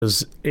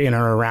was in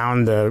or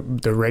around the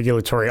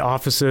regulatory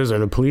offices or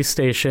the police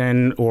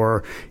station,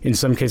 or in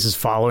some cases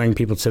following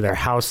people to their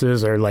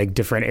houses or like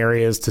different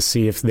areas to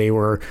see if they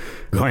were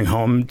going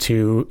home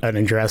to an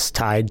address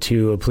tied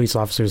to a police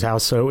officer's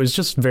house. So it was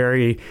just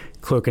very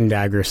cloak and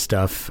dagger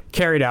stuff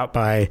carried out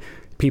by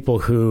people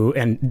who,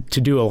 and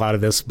to do a lot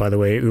of this, by the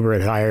way, Uber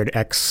had hired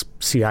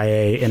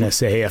ex-CIA,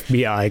 NSA,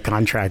 FBI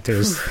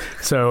contractors.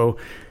 So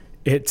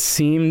it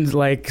seemed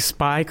like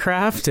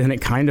spycraft, and it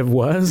kind of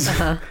was.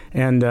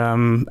 And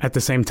at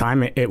the same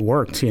time, it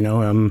worked.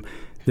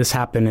 This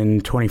happened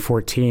in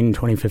 2014,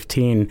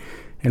 2015,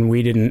 and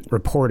we didn't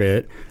report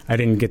it. I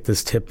didn't get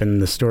this tip, and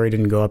the story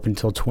didn't go up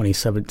until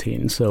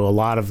 2017. So a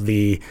lot of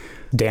the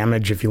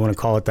damage, if you want to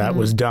call it that,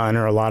 was done,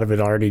 or a lot of it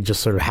already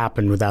just sort of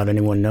happened without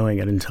anyone knowing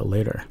it until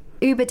later.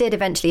 Uber did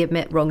eventually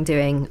admit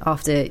wrongdoing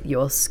after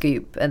your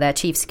scoop. Their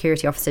chief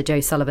security officer, Joe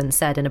Sullivan,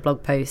 said in a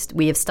blog post,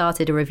 "We have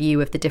started a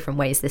review of the different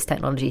ways this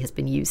technology has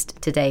been used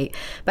to date."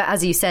 But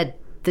as you said,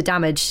 the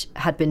damage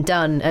had been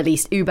done. At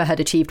least Uber had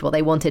achieved what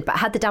they wanted. But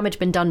had the damage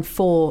been done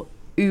for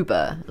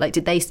Uber? Like,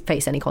 did they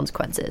face any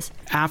consequences?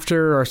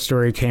 After our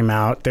story came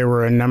out, there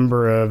were a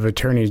number of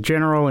attorneys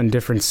general in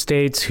different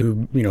states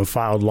who,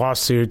 filed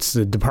lawsuits.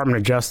 The Department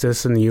of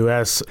Justice in the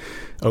U.S.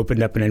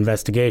 opened up an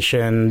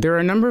investigation. There were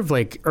a number of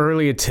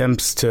early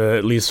attempts to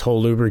at least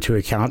hold Uber to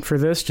account for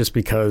this, just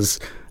because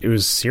it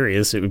was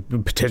serious. It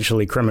was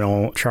potentially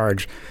criminal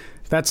charge.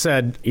 That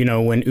said,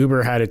 when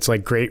Uber had its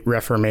great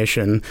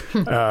reformation,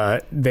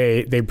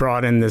 they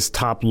brought in this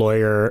top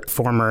lawyer,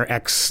 former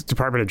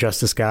ex-Department of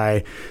Justice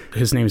guy.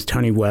 His name's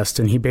Tony West,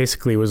 and he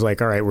basically was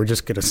like, all right, we're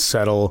just going to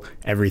settle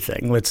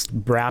everything. Let's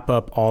wrap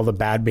up all the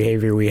bad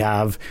behavior we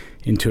have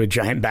into a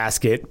giant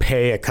basket,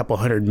 pay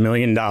 $200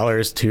 million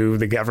to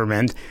the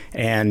government,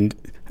 and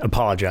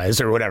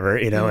apologize or whatever,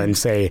 and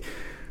say,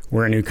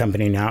 we're a new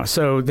company now.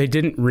 So they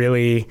didn't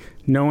really,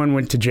 no one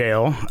went to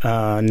jail.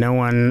 No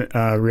one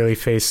really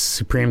faced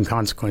supreme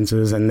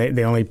consequences. And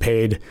they only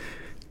paid,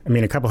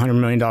 $200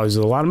 million is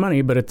a lot of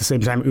money, but at the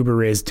same time, Uber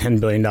raised $10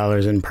 billion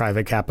in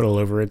private capital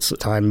over its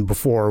time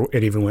before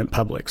it even went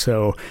public.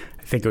 So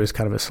I think it was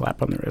kind of a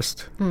slap on the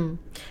wrist.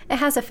 It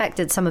has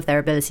affected some of their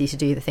ability to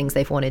do the things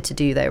they've wanted to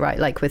do, though, right?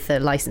 Like with the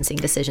licensing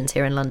decisions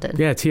here in London.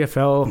 Yeah,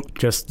 TfL,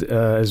 just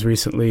as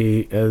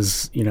recently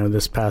as,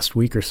 this past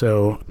week or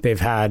so, they've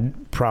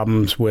had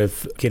problems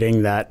with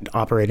getting that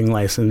operating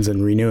license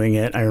and renewing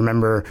it. I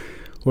remember,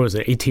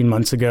 18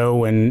 months ago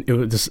when it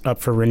was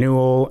up for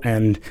renewal,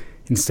 and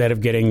instead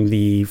of getting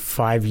the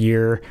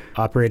 5-year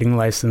operating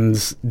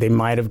license, they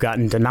might have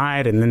gotten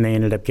denied, and then they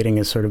ended up getting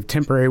a sort of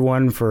temporary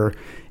one for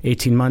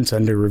 18 months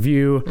under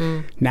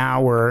review.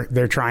 Now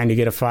they're trying to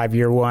get a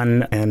 5-year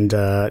one, and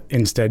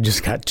instead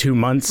just got 2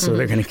 months, so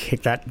they're going to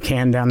kick that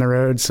can down the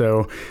road.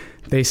 So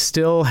they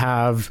still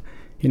have,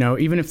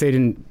 even if they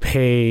didn't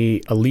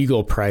pay a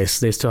legal price,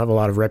 they still have a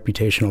lot of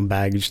reputational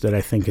baggage that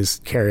I think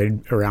is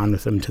carried around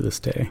with them to this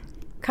day.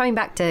 Coming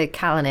back to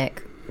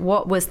Kalanick,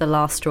 what was the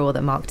last straw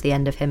that marked the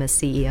end of him as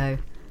CEO?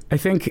 I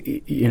think,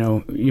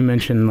 you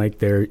mentioned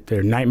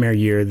their nightmare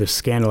year, the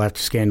scandal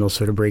after scandal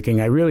sort of breaking.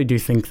 I really do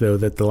think, though,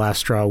 that the last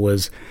straw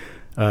was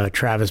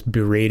Travis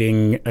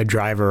berating a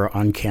driver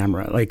on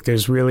camera.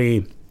 There's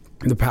really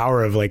the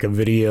power of a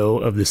video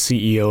of the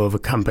CEO of a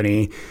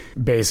company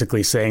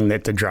basically saying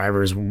that the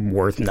driver's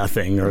worth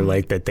nothing, or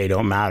that they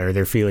don't matter,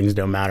 their feelings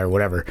don't matter,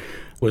 whatever,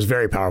 was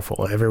very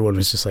powerful. Everyone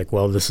was just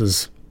well, this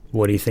is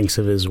what he thinks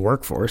of his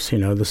workforce.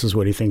 This is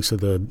what he thinks of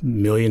the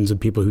millions of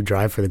people who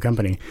drive for the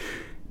company.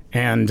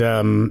 And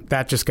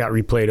that just got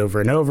replayed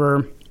over and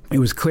over. It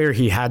was clear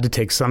he had to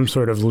take some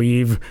sort of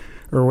leave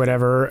or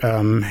whatever.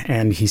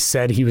 And he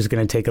said he was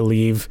going to take a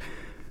leave,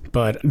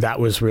 but that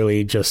was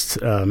really just,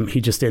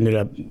 he just ended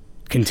up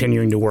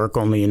continuing to work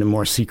only in a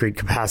more secret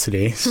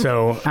capacity.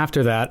 So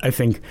after that, I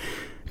think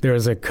there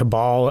was a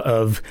cabal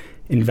of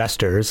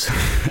investors,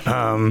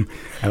 I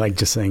like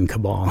just saying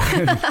cabal,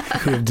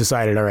 who have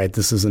decided, all right,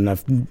 this is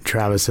enough.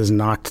 Travis has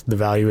knocked the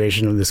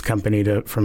valuation of this company from